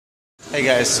Hey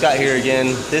guys, Scott here again.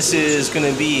 This is going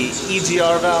to be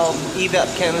EGR valve,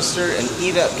 EVAP canister, and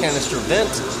EVAP canister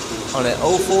vent on an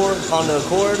 04 Honda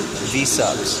Accord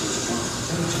V-Subs.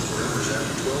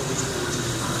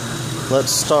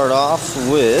 Let's start off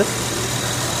with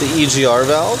the EGR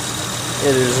valve.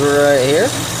 It is right here.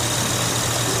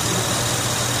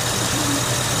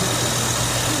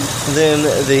 Then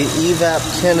the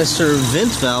EVAP canister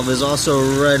vent valve is also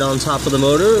right on top of the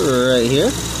motor, right here.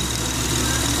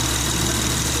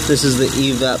 This is the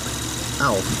EVAP,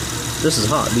 ow, this is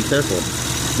hot, be careful.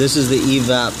 This is the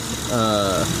EVAP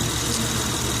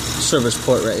service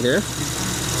port right here.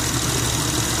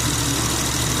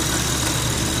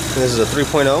 And this is a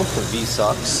 3.0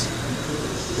 V-Subs.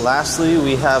 Lastly,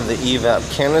 we have the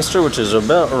EVAP canister, which is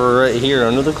about right here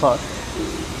under the clock.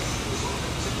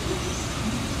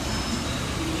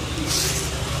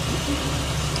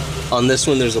 On this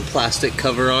one, there's a plastic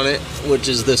cover on it, which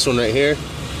is this one right here.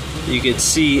 You can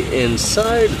see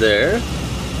inside there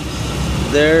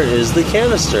is the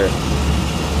canister.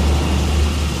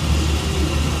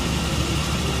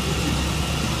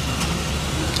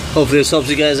 Hopefully this helps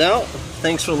you guys out.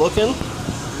 Thanks for looking.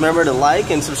 Remember to like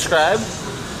and subscribe.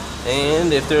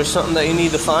 And if there's something that you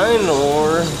need to find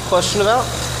or question about,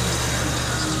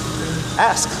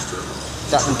 ask.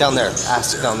 Down there.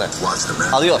 Ask down there.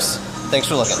 Adios. Thanks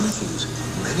for looking.